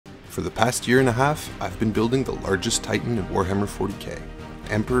For the past year and a half, I've been building the largest Titan in Warhammer 40k,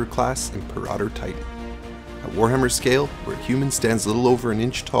 Emperor class Imperator Titan. At Warhammer scale, where a human stands little over an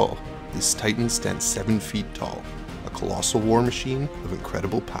inch tall, this Titan stands 7 feet tall, a colossal war machine of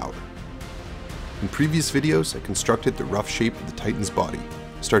incredible power. In previous videos, I constructed the rough shape of the Titan's body,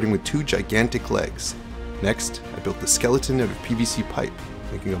 starting with 2 gigantic legs. Next, I built the skeleton out of PVC pipe,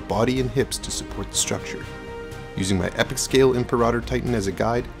 making a body and hips to support the structure. Using my epic scale Imperator Titan as a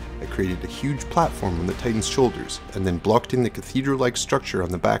guide, I created a huge platform on the Titan's shoulders, and then blocked in the cathedral-like structure on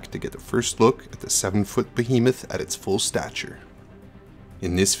the back to get the first look at the 7-foot behemoth at its full stature.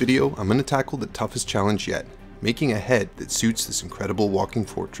 In this video, I'm going to tackle the toughest challenge yet, making a head that suits this incredible walking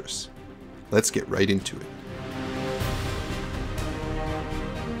fortress. Let's get right into it.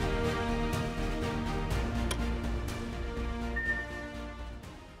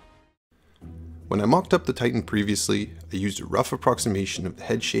 When I mocked up the Titan previously, I used a rough approximation of the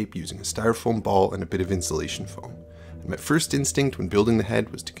head shape using a styrofoam ball and a bit of insulation foam. And my first instinct when building the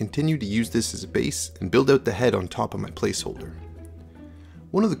head was to continue to use this as a base and build out the head on top of my placeholder.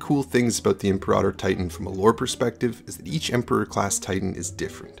 One of the cool things about the Imperator Titan from a lore perspective is that each Emperor class Titan is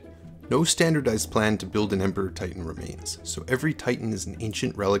different. No standardized plan to build an Emperor Titan remains, so every Titan is an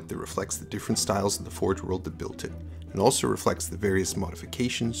ancient relic that reflects the different styles of the Forge world that built it, and also reflects the various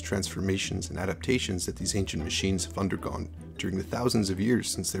modifications, transformations, and adaptations that these ancient machines have undergone during the thousands of years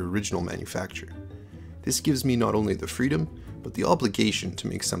since their original manufacture. This gives me not only the freedom, but the obligation to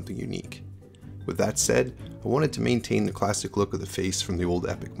make something unique. With that said, I wanted to maintain the classic look of the face from the old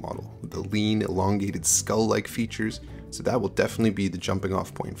Epic model, with the lean, elongated skull-like features, so that will definitely be the jumping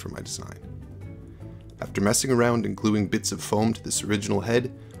off point for my design. After messing around and gluing bits of foam to this original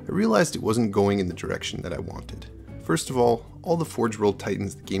head, I realized it wasn't going in the direction that I wanted. First of all the Forge World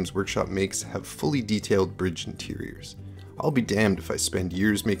Titans the Games Workshop makes have fully detailed bridge interiors. I'll be damned if I spend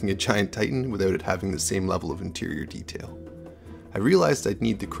years making a giant Titan without it having the same level of interior detail. I realized I'd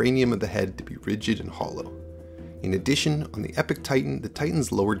need the cranium of the head to be rigid and hollow. In addition, on the Epic Titan, the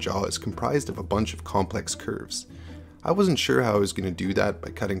Titan's lower jaw is comprised of a bunch of complex curves. I wasn't sure how I was going to do that by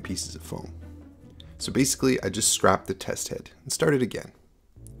cutting pieces of foam. So basically, I just scrapped the test head and started again.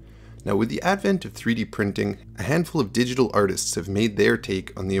 Now, with the advent of 3D printing, a handful of digital artists have made their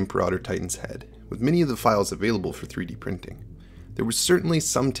take on the Imperator Titan's head, with many of the files available for 3D printing. There was certainly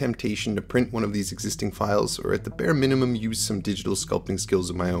some temptation to print one of these existing files, or at the bare minimum use some digital sculpting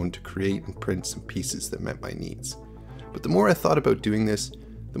skills of my own to create and print some pieces that met my needs. But the more I thought about doing this,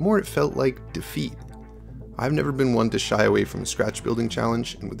 the more it felt like defeat. I've never been one to shy away from a scratch building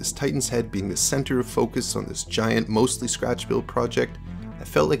challenge, and with this Titan's head being the center of focus on this giant, mostly scratch build project, I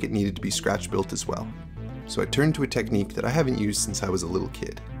felt like it needed to be scratch built as well. So I turned to a technique that I haven't used since I was a little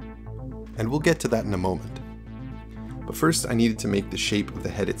kid. And we'll get to that in a moment. But first I needed to make the shape of the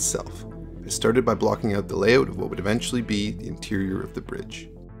head itself. I started by blocking out the layout of what would eventually be the interior of the bridge.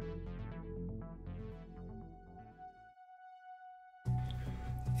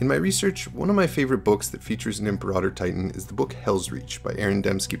 In my research, one of my favorite books that features an Imperator Titan is the book Hell's Reach by Aaron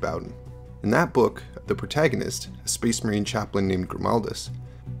Dembski-Bowden. In that book, the protagonist, a Space Marine chaplain named Grimaldus,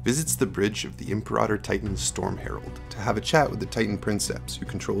 visits the bridge of the Imperator Titan's Storm Herald to have a chat with the Titan Princeps who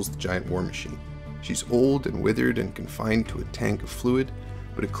controls the giant war machine. She's old and withered and confined to a tank of fluid,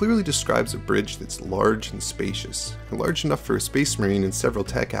 but it clearly describes a bridge that's large and spacious, and large enough for a Space Marine and several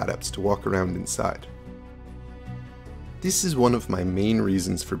tech adepts to walk around inside. This is one of my main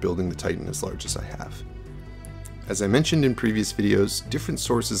reasons for building the Titan as large as I have. As I mentioned in previous videos, different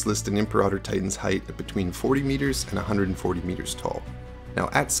sources list an Imperator Titan's height at between 40 meters and 140 meters tall. Now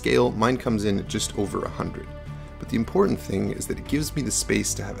at scale, mine comes in at just over 100. But the important thing is that it gives me the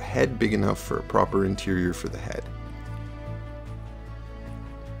space to have a head big enough for a proper interior for the head.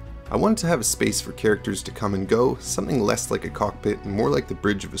 I wanted to have a space for characters to come and go, something less like a cockpit and more like the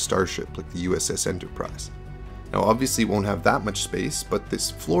bridge of a starship like the USS Enterprise. Now obviously it won't have that much space, but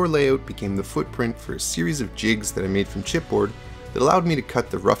this floor layout became the footprint for a series of jigs that I made from Chipboard that allowed me to cut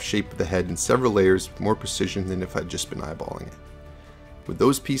the rough shape of the head in several layers with more precision than if I'd just been eyeballing it. With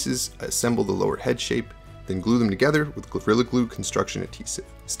those pieces, I assembled the lower head shape, then glue them together with Gorilla Glue construction adhesive,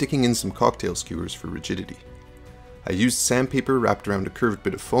 sticking in some cocktail skewers for rigidity. I used sandpaper wrapped around a curved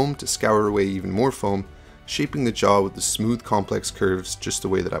bit of foam to scour away even more foam, shaping the jaw with the smooth complex curves just the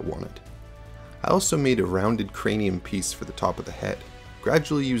way that I wanted. I also made a rounded cranium piece for the top of the head,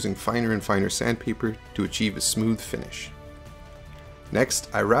 gradually using finer and finer sandpaper to achieve a smooth finish. Next,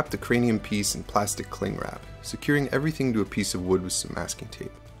 I wrapped the cranium piece in plastic cling wrap, securing everything to a piece of wood with some masking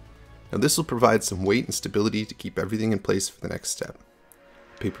tape. Now this will provide some weight and stability to keep everything in place for the next step.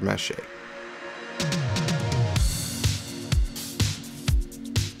 Paper mache.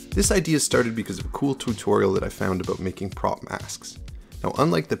 This idea started because of a cool tutorial that I found about making prop masks. Now,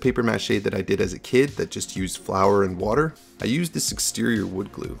 unlike the paper mache that I did as a kid that just used flour and water, I used this exterior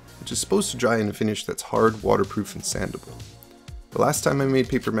wood glue, which is supposed to dry in a finish that's hard, waterproof, and sandable. The last time I made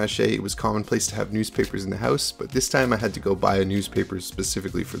paper mache, it was commonplace to have newspapers in the house, but this time I had to go buy a newspaper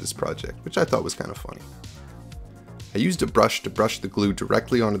specifically for this project, which I thought was kind of funny. I used a brush to brush the glue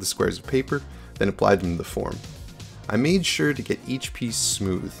directly onto the squares of paper, then applied them to the form. I made sure to get each piece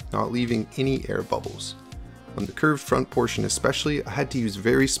smooth, not leaving any air bubbles. On the curved front portion especially, I had to use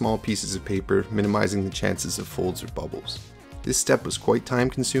very small pieces of paper, minimizing the chances of folds or bubbles. This step was quite time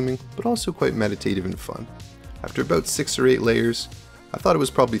consuming, but also quite meditative and fun. After about 6 or 8 layers, I thought it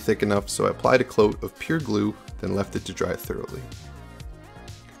was probably thick enough, so I applied a coat of pure glue, then left it to dry thoroughly.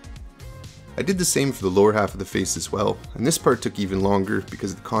 I did the same for the lower half of the face as well, and this part took even longer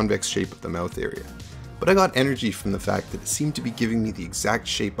because of the convex shape of the mouth area. But I got energy from the fact that it seemed to be giving me the exact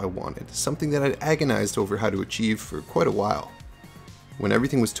shape I wanted, something that I'd agonized over how to achieve for quite a while. When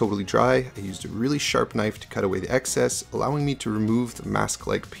everything was totally dry, I used a really sharp knife to cut away the excess, allowing me to remove the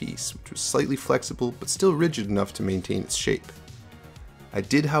mask-like piece, which was slightly flexible but still rigid enough to maintain its shape. I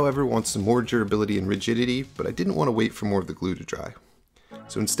did, however, want some more durability and rigidity, but I didn't want to wait for more of the glue to dry.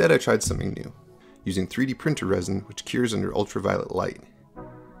 So instead I tried something new, using 3D printer resin, which cures under ultraviolet light.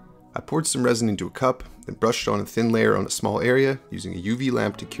 I poured some resin into a cup, then brushed on a thin layer on a small area, using a UV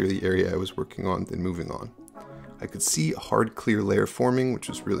lamp to cure the area I was working on, then moving on. I could see a hard clear layer forming, which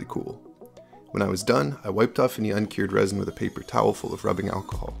was really cool. When I was done, I wiped off any uncured resin with a paper towel full of rubbing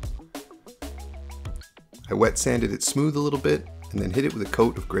alcohol. I wet sanded it smooth a little bit, and then hit it with a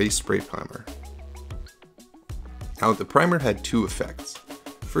coat of grey spray primer. Now the primer had 2 effects.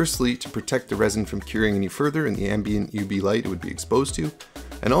 Firstly, to protect the resin from curing any further in the ambient UV light it would be exposed to,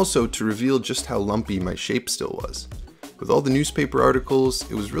 and also to reveal just how lumpy my shape still was. With all the newspaper articles,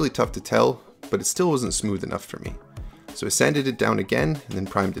 it was really tough to tell, but it still wasn't smooth enough for me. So I sanded it down again and then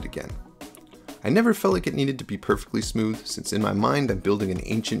primed it again. I never felt like it needed to be perfectly smooth, since in my mind I'm building an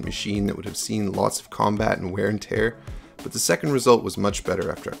ancient machine that would have seen lots of combat and wear and tear, but the second result was much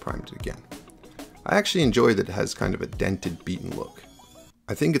better after I primed it again. I actually enjoy that it has kind of a dented, beaten look.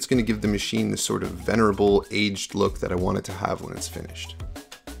 I think it's going to give the machine the sort of venerable, aged look that I want it to have when it's finished.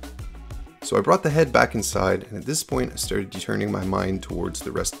 So I brought the head back inside, and at this point I started turning my mind towards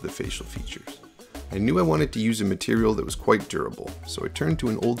the rest of the facial features. I knew I wanted to use a material that was quite durable, so I turned to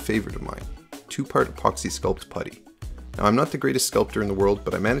an old favorite of mine, 2-part epoxy sculpt putty. Now I'm not the greatest sculptor in the world,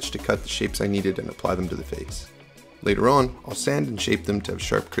 but I managed to cut the shapes I needed and apply them to the face. Later on, I'll sand and shape them to have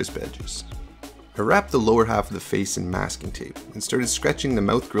sharp, crisp edges. I wrapped the lower half of the face in masking tape and started stretching the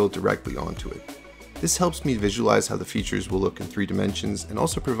mouth grill directly onto it. This helps me visualize how the features will look in 3 dimensions and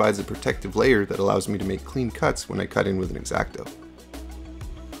also provides a protective layer that allows me to make clean cuts when I cut in with an X-Acto.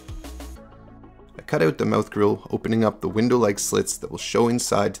 I cut out the mouth grill, opening up the window-like slits that will show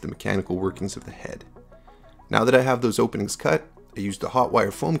inside to the mechanical workings of the head. Now that I have those openings cut, I used a hot wire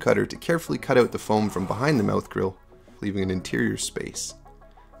foam cutter to carefully cut out the foam from behind the mouth grill, leaving an interior space.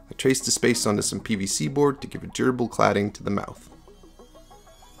 I traced the space onto some PVC board to give a durable cladding to the mouth.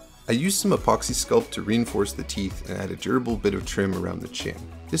 I used some epoxy sculpt to reinforce the teeth and add a durable bit of trim around the chin.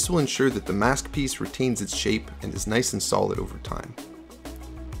 This will ensure that the mask piece retains its shape and is nice and solid over time.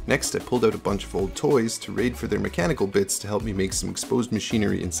 Next, I pulled out a bunch of old toys to raid for their mechanical bits to help me make some exposed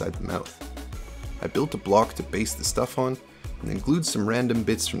machinery inside the mouth. I built a block to base the stuff on, and then glued some random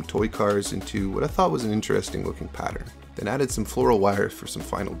bits from toy cars into what I thought was an interesting looking pattern, then added some floral wire for some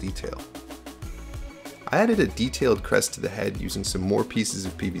final detail. I added a detailed crest to the head using some more pieces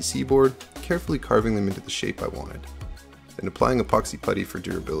of PVC board, carefully carving them into the shape I wanted, then applying epoxy putty for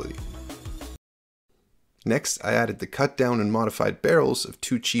durability. Next, I added the cut down and modified barrels of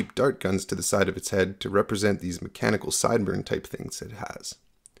 2 cheap dart guns to the side of its head to represent these mechanical sideburn type things it has.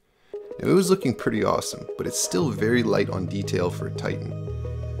 Now, it was looking pretty awesome, but it's still very light on detail for a Titan.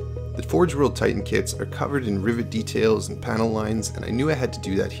 The Forge World Titan kits are covered in rivet details and panel lines, and I knew I had to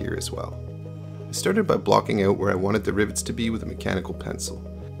do that here as well. I started by blocking out where I wanted the rivets to be with a mechanical pencil.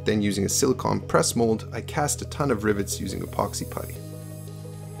 Then using a silicone press mold, I cast a ton of rivets using epoxy putty.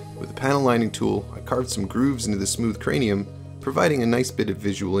 With a panel lining tool, I carved some grooves into the smooth cranium, providing a nice bit of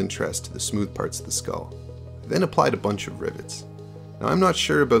visual interest to the smooth parts of the skull. I then applied a bunch of rivets. Now I'm not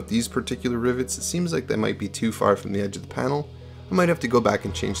sure about these particular rivets, it seems like they might be too far from the edge of the panel. I might have to go back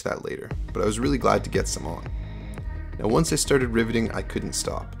and change that later, but I was really glad to get some on. Now once I started riveting, I couldn't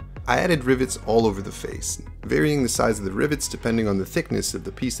stop. I added rivets all over the face, varying the size of the rivets depending on the thickness of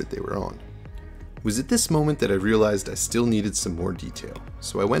the piece that they were on. It was at this moment that I realized I still needed some more detail,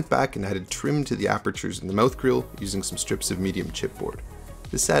 so I went back and added trim to the apertures in the mouth grill using some strips of medium chipboard.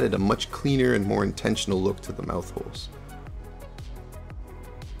 This added a much cleaner and more intentional look to the mouth holes.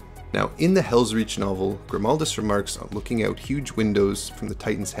 Now, in the Hell's Reach novel, Grimaldus remarks on looking out huge windows from the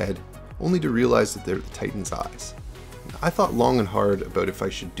Titan's head, only to realize that they're the Titan's eyes. I thought long and hard about if I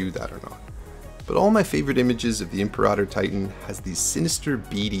should do that or not. But all my favorite images of the Imperator Titan has these sinister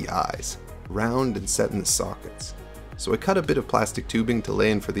beady eyes, round and set in the sockets. So I cut a bit of plastic tubing to lay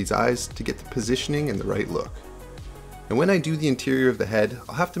in for these eyes to get the positioning and the right look. And when I do the interior of the head,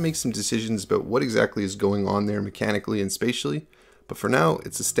 I'll have to make some decisions about what exactly is going on there mechanically and spatially, but for now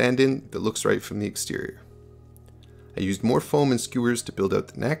it's a stand-in that looks right from the exterior. I used more foam and skewers to build out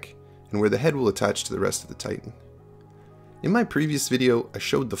the neck, and where the head will attach to the rest of the Titan. In my previous video, I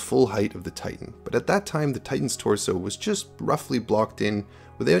showed the full height of the Titan, but at that time the Titan's torso was just roughly blocked in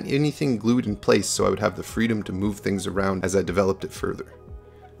without anything glued in place, so I would have the freedom to move things around as I developed it further.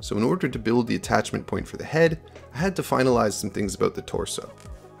 So in order to build the attachment point for the head, I had to finalize some things about the torso.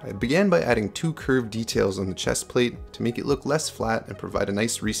 I began by adding 2 curved details on the chest plate to make it look less flat and provide a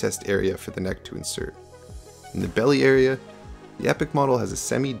nice recessed area for the neck to insert. In the belly area, the Epic model has a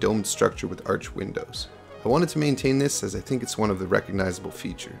semi-domed structure with arch windows. I wanted to maintain this as I think it's one of the recognizable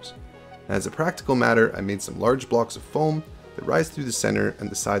features. And as a practical matter, I made some large blocks of foam that rise through the center and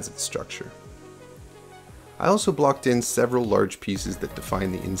the sides of the structure. I also blocked in several large pieces that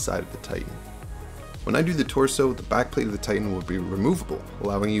define the inside of the Titan. When I do the torso, the backplate of the Titan will be removable,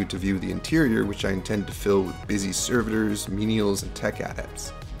 allowing you to view the interior, which I intend to fill with busy servitors, menials, and tech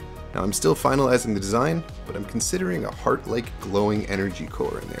adepts. Now I'm still finalizing the design, but I'm considering a heart-like glowing energy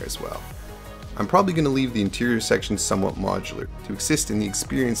core in there as well. I'm probably going to leave the interior section somewhat modular, to assist in the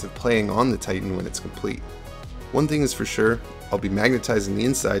experience of playing on the Titan when it's complete. One thing is for sure, I'll be magnetizing the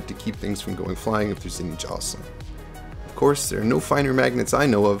inside to keep things from going flying if there's any jostling. Of course, there are no finer magnets I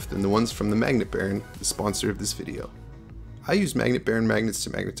know of than the ones from the Magnet Baron, the sponsor of this video. I use Magnet Baron magnets to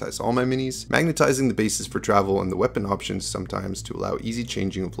magnetize all my minis, magnetizing the bases for travel and the weapon options sometimes to allow easy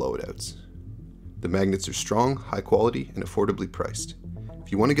changing of loadouts. The magnets are strong, high quality, and affordably priced.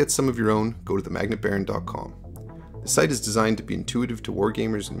 If you want to get some of your own, go to themagnetbaron.com. The site is designed to be intuitive to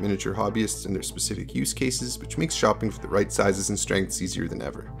wargamers and miniature hobbyists and their specific use cases, which makes shopping for the right sizes and strengths easier than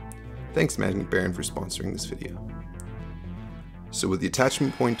ever. Thanks Magnet Baron for sponsoring this video. So with the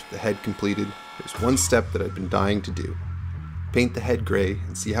attachment point of the head completed, there's one step that I've been dying to do. Paint the head grey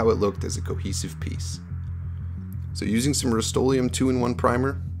and see how it looked as a cohesive piece. So using some Rust-Oleum 2-in-1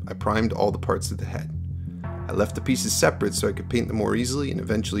 primer, I primed all the parts of the head. I left the pieces separate so I could paint them more easily and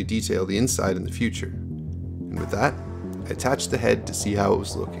eventually detail the inside in the future. And with that, I attached the head to see how it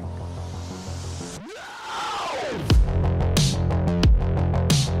was looking.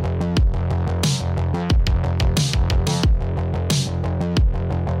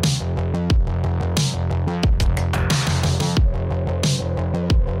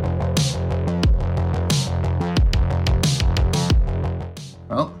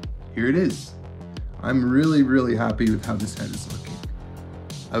 Well, here it is. I'm really happy with how this head is looking.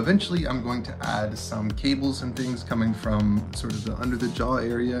 Eventually I'm going to add some cables and things coming from sort of the under the jaw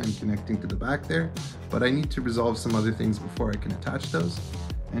area and connecting to the back there, but I need to resolve some other things before I can attach those.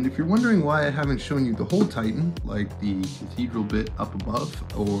 And if you're wondering why I haven't shown you the whole Titan, like the cathedral bit up above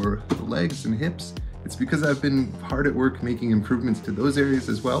or the legs and hips, it's because I've been hard at work making improvements to those areas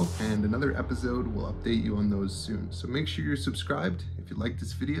as well, and another episode will update you on those soon. So make sure you're subscribed. If you like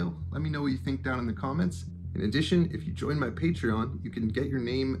this video, let me know what you think down in the comments. In addition, if you join my Patreon, you can get your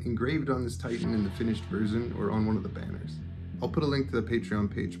name engraved on this Titan in the finished version or on one of the banners. I'll put a link to the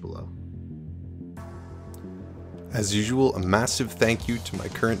Patreon page below. As usual, a massive thank you to my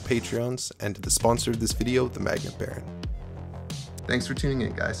current Patreons and to the sponsor of this video, the Magnet Baron. Thanks for tuning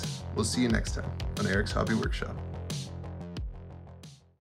in, guys. We'll see you next time on Eric's Hobby Workshop.